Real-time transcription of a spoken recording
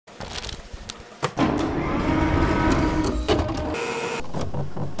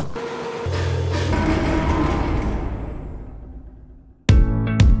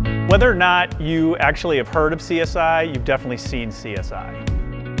Whether or not you actually have heard of CSI, you've definitely seen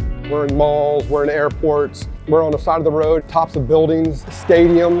CSI. We're in malls, we're in airports, we're on the side of the road, tops of buildings,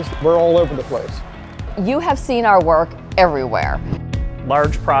 stadiums, we're all over the place. You have seen our work everywhere.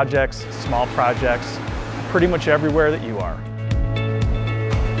 Large projects, small projects, pretty much everywhere that you are.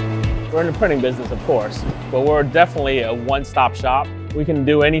 We're in the printing business, of course, but we're definitely a one-stop shop. We can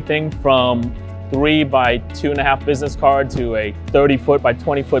do anything from 3 by 2.5 business card to a 30-foot by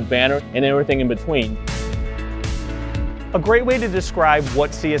 20-foot banner and everything in between. A great way to describe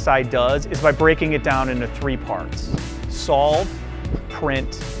what CSI does is by breaking it down into 3 parts: solve,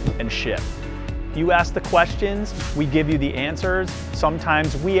 print, and ship. You ask the questions, we give you the answers.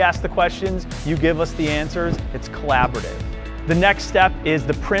 Sometimes we ask the questions, you give us the answers. It's collaborative. The next step is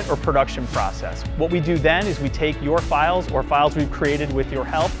the print or production process. What we do then is we take your files or files we've created with your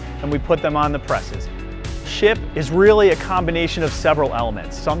help and we put them on the presses. Ship is really a combination of several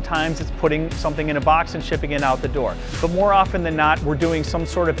elements. Sometimes it's putting something in a box and shipping it out the door. But more often than not, we're doing some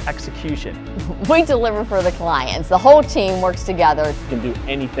sort of execution. We deliver for the clients. The whole team works together. You can do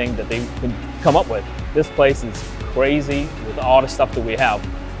anything that they can come up with. This place is crazy with all the stuff that we have.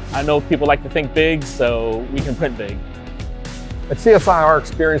 I know people like to think big, so we can print big. At CSI, our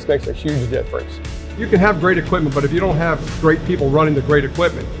experience makes a huge difference. You can have great equipment, but if you don't have great people running the great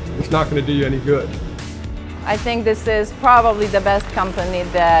equipment, it's not going to do you any good. I think this is probably the best company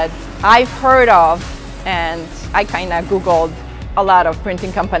that I've heard of, and I kind of Googled a lot of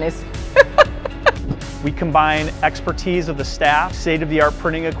printing companies. We combine expertise of the staff, state-of-the-art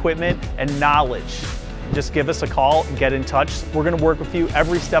printing equipment, and knowledge. Just give us a call and get in touch. We're going to work with you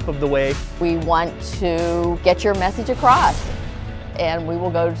every step of the way. We want to get your message across, and we will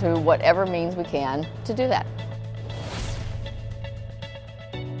go to whatever means we can to do that.